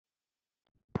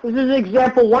This is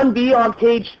example 1B on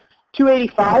page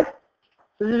 285.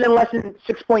 This is in lesson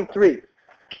 6.3.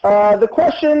 The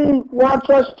question wants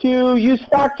us to use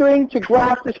factoring to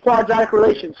graph this quadratic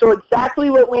relation. So exactly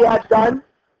what we had done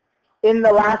in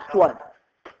the last one.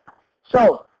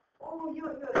 So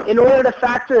in order to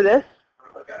factor this,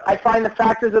 I find the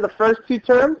factors of the first two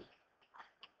terms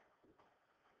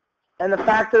and the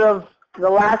factor of the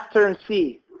last term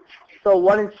C. So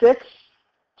 1 and 6,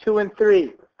 2 and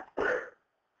 3.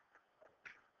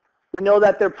 We know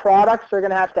that their products are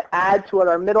going to have to add to what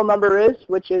our middle number is,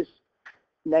 which is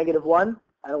 -1.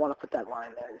 I don't want to put that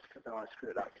line there just because I don't want to screw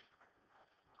it up.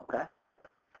 Okay.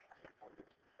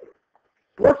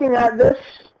 Looking at this,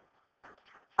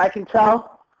 I can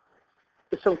tell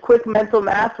with some quick mental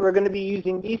math, we're going to be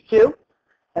using these two,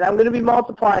 and I'm going to be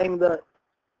multiplying the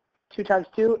 2 times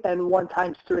 2 and 1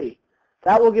 times 3.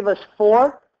 That will give us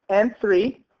 4 and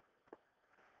 3.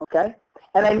 Okay.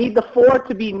 And I need the 4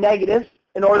 to be negative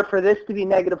in order for this to be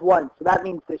 -1. So that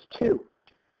means this 2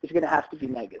 is going to have to be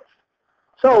negative.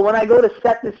 So when I go to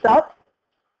set this up,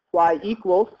 y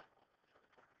equals,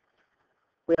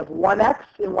 we have 1x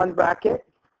in one bracket,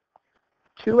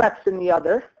 2x in the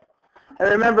other. And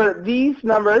remember, these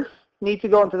numbers need to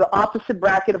go into the opposite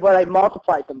bracket of what I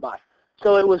multiplied them by.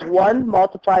 So it was 1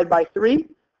 multiplied by 3.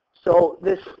 So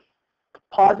this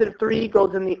positive 3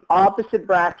 goes in the opposite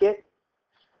bracket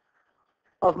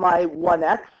of my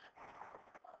 1x,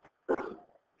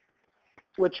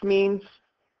 which means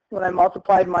when I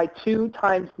multiplied my 2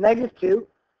 times -2,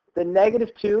 the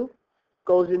 -2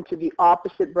 goes into the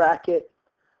opposite bracket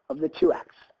of the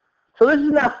 2x. So this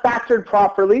is now factored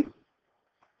properly.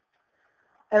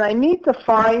 And I need to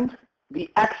find the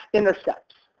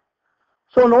x-intercepts.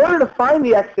 So in order to find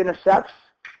the x-intercepts,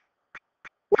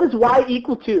 what is y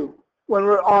equal to when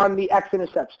we're on the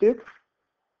x-intercepts, Duke?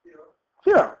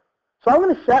 0. So I'm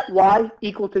going to set y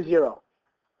equal to 0.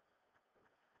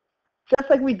 Just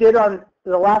like we did on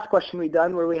the last question we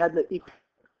done where we had the equal.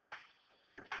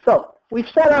 So we've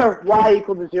set our y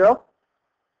equal to 0.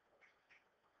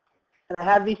 And I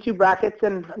have these two brackets,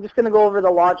 and I'm just going to go over the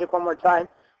logic one more time.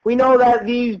 We know that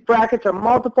these brackets are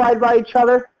multiplied by each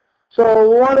other. So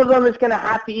one of them is going to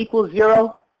have to equal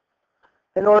 0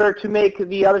 in order to make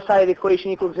the other side of the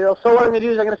equation equal 0. So what I'm going to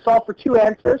do is I'm going to solve for two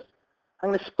answers. I'm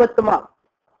going to split them up.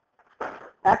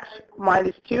 X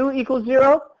minus 2 equals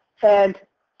 0, and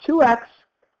 2x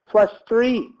plus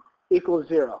 3 equals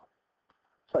 0.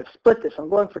 So I've split this. I'm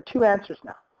going for two answers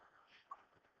now.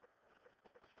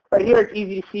 Right here, it's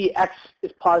easy to see x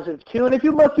is positive 2. And if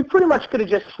you look, you pretty much could have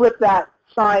just flipped that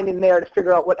sign in there to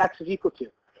figure out what x is equal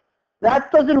to.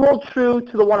 That doesn't hold true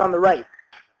to the one on the right.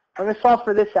 I'm going to solve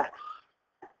for this x.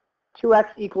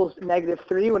 2x equals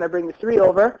 -3. When I bring the 3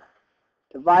 over,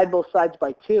 divide both sides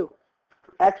by 2.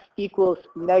 X equals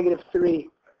 -3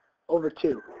 over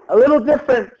 2. A little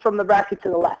different from the bracket to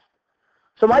the left.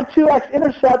 So my two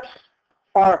x-intercepts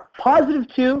are positive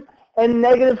 2 and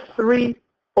 -3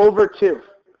 over 2.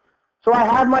 So I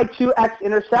have my two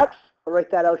x-intercepts. I'll write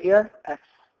that out here.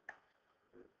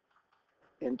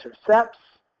 X-intercepts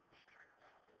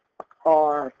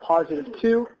are positive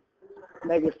 2,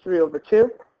 -3 over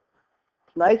 2.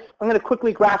 Nice. I'm going to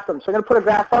quickly graph them. So I'm going to put a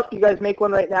graph up. You guys make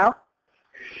one right now.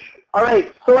 All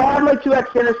right. So I have my two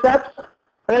x-intercepts.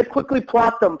 I'm going to quickly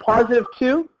plot them. Positive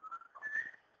 2.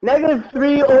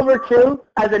 -3 over 2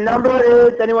 as a number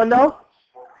is, anyone know?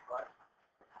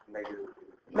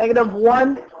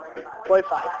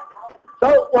 -1.5.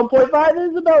 So 1.5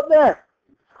 is about there.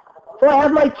 So I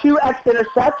have my two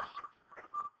x-intercepts.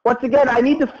 Once again, I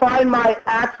need to find my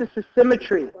axis of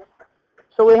symmetry.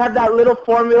 So we have that little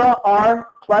formula,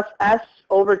 r plus s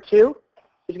over 2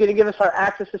 is going to give us our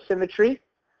axis of symmetry.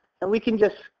 And we can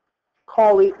just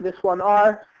call this one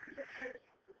r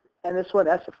and this one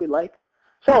s if we like.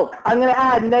 So I'm going to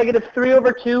add -3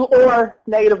 over 2 or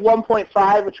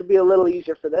 -1.5, which will be a little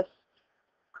easier for this,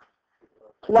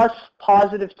 plus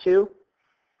positive 2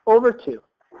 over 2.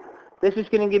 This is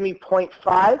going to give me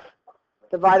 0.5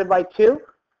 divided by 2,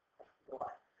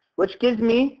 which gives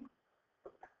me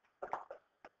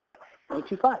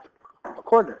 0.25, a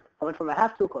quarter. I went from a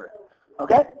half to a quarter.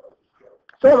 Okay?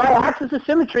 So my axis of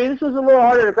symmetry, this was a little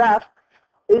harder to graph,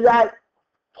 is at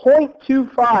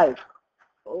 0.25.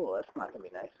 Oh, that's not going to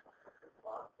be nice.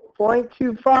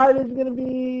 0.25 is going to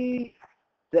be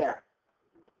there.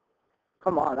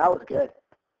 Come on, that was good.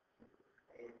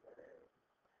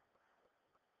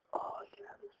 Oh,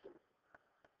 yeah.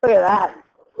 Look at that.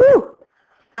 Woo!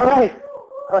 All right.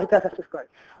 I like that. That's just great.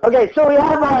 Okay, so we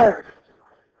have our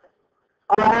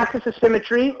axis of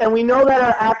symmetry, and we know that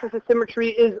our axis of symmetry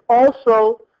is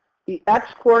also the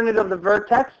x-coordinate of the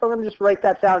vertex. So I'm going to just write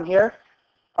that down here.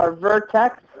 our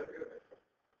vertex.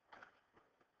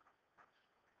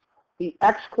 The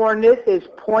x-coordinate is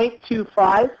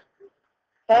 0.25.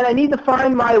 And I need to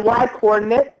find my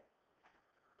y-coordinate.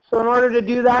 So in order to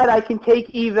do that, I can take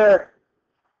either,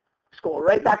 scroll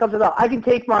right back up to the top. I can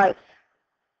take my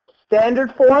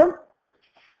standard form.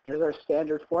 Here's our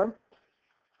standard form.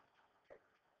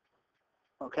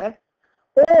 Okay.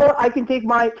 Or I can take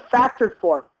my factored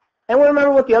form. Anyone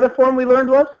remember what the other form we learned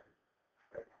was?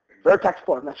 Vertex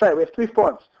form. That's right. We have 3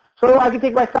 forms. So I can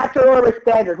take my factored or my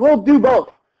standard. We'll do both,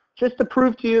 just to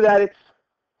prove to you that it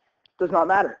does not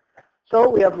matter. So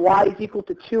we have y is equal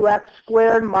to 2x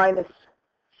squared minus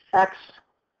x.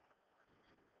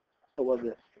 What was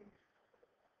this?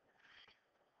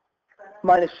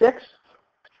 Minus 6.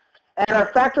 And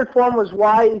our factored form was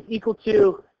y is equal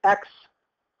to x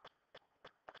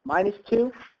minus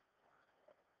 2,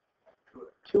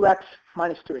 2x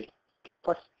minus 3,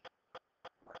 plus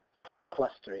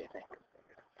 3, I think.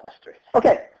 Plus 3.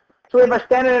 Okay, so we have our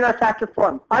standard and our factored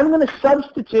form. I'm going to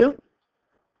substitute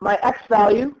my x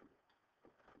value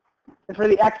and for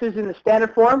the x's in the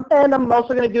standard form, and I'm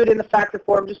also going to do it in the factored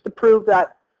form just to prove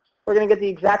that we're going to get the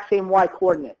exact same y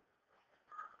coordinate.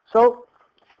 So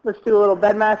let's do a little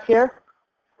bed math here.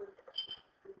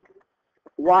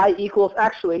 Y equals,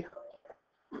 actually,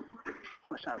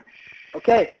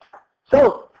 okay,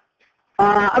 so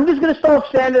I'm just going to solve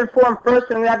standard form first,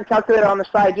 and I'm going to have the calculator on the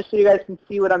side just so you guys can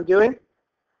see what I'm doing.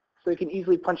 So you can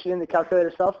easily punch it in the calculator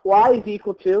yourself. Y is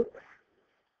equal to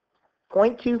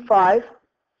 0.25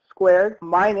 squared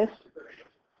minus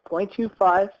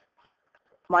 0.25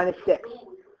 minus 6.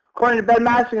 According to bed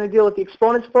math, we're going to deal with the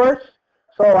exponents first.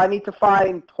 So I need to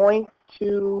find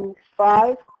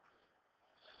 0.25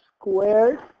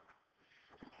 squared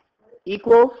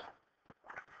equals,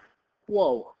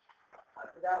 whoa.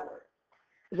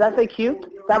 Does that say cubed?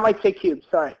 That might say cubed,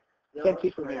 sorry. Can't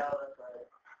see from here.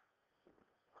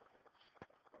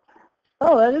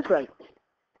 Oh, that is right.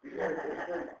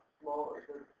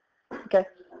 Okay.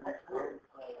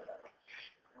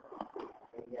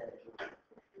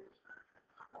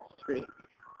 Three.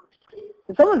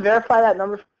 Can someone verify that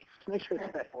number? Make sure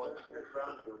it's right.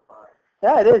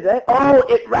 Yeah, it is, eh? Oh,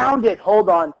 it rounded. Hold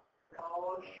on.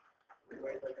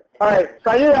 All right,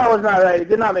 so I knew that was not right. It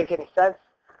did not make any sense.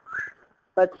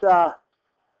 Let's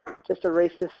just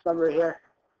erase this number here.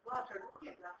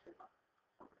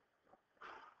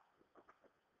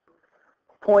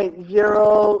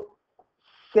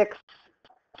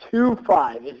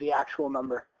 0.0625 is the actual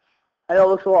number. I know it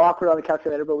looks a little awkward on the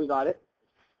calculator, but we got it.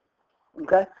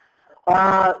 Okay.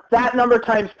 That number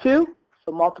times 2,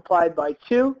 so multiplied by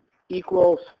 2,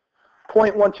 equals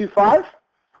 0.125.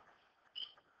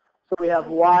 So we have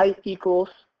y equals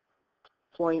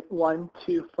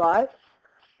 0.125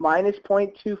 minus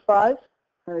 0.25.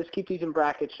 And let's keep these in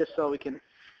brackets just so we can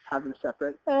have them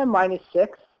separate. And minus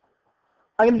 6.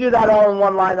 I'm going to do that all in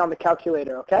one line on the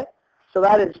calculator, okay? So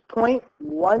that is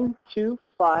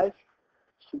 0.125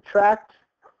 subtract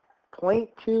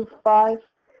 0.25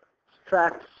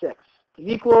 subtract 6 is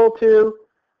equal to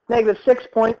negative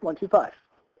 6.125.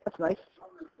 That's nice.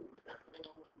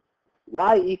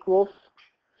 Y equals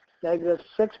negative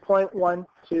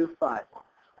 6.125.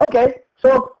 Okay,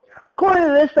 so according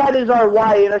to this, that is our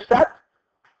y-intercept.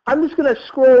 I'm just going to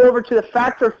scroll over to the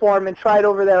factor form and try it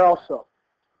over there also.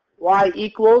 Y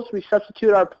equals, we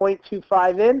substitute our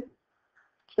 0.25 in,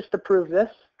 just to prove this.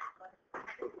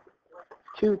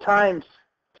 2 times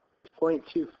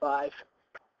 0.25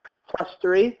 plus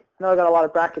 3. I know I got a lot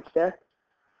of brackets there.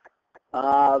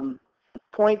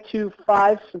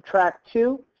 0.25 subtract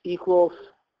 2 equals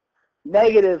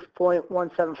negative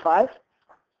 0.175.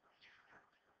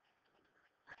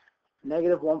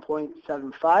 Negative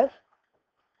 1.75.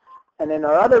 And in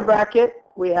our other bracket,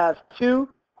 we have 2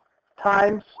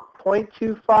 times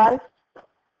 0.25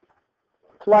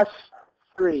 plus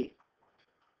 3.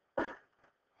 Is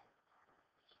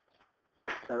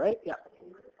that right? Yeah.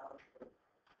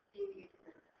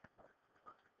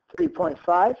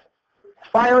 3.5.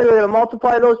 Finally, we're going to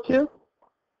multiply those two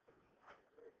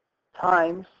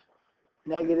times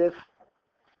negative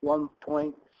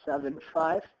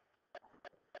 1.75.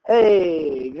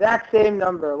 Hey, exact same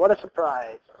number. What a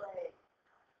surprise.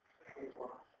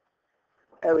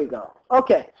 There we go.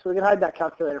 Okay, so we can hide that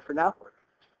calculator for now.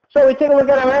 So we take a look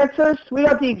at our answers. We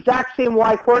got the exact same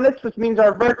y coordinates, which means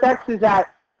our vertex is at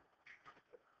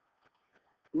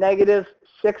negative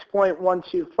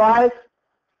 6.125. I'm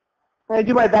going to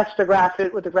do my best to graph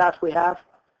it with the graphs we have.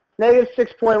 Negative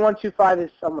 6.125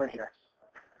 is somewhere here.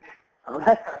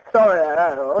 Okay, somewhere there.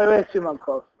 I don't know. Let me assume I'm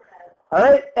close. All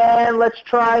right, and let's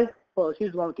try. Well, let's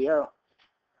use the one with the arrow.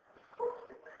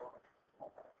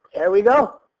 There we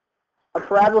go. Our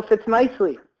parabola fits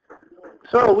nicely.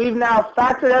 So we've now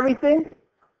factored everything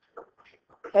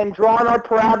and drawn our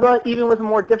parabola, even with a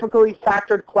more difficultly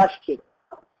factored question.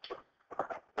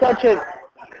 Attention.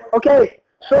 Okay,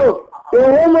 so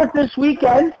your homework this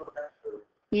weekend,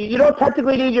 you don't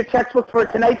technically need your textbook for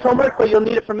tonight's homework, but you'll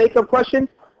need it for makeup questions.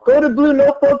 Go to Blue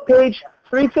Notebook, page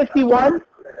 351,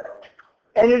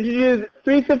 and you do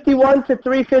 351 to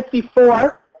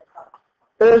 354.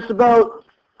 There's about,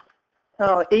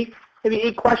 maybe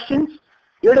eight questions.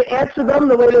 You're to answer them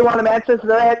the way they want them answered, so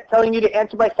they're telling you to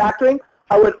answer by factoring.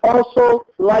 I would also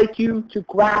like you to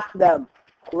graph them.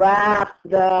 Graph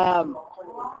them.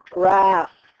 Graph.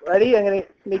 Ready? I'm going to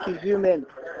make you zoom in.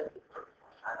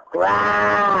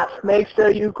 Graph. Make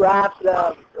sure you graph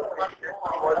them.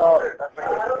 Oh.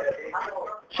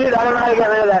 Shoot, I don't know how to get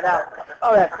rid of that now.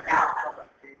 Okay.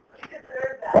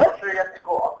 What?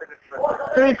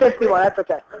 351, that's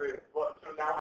okay.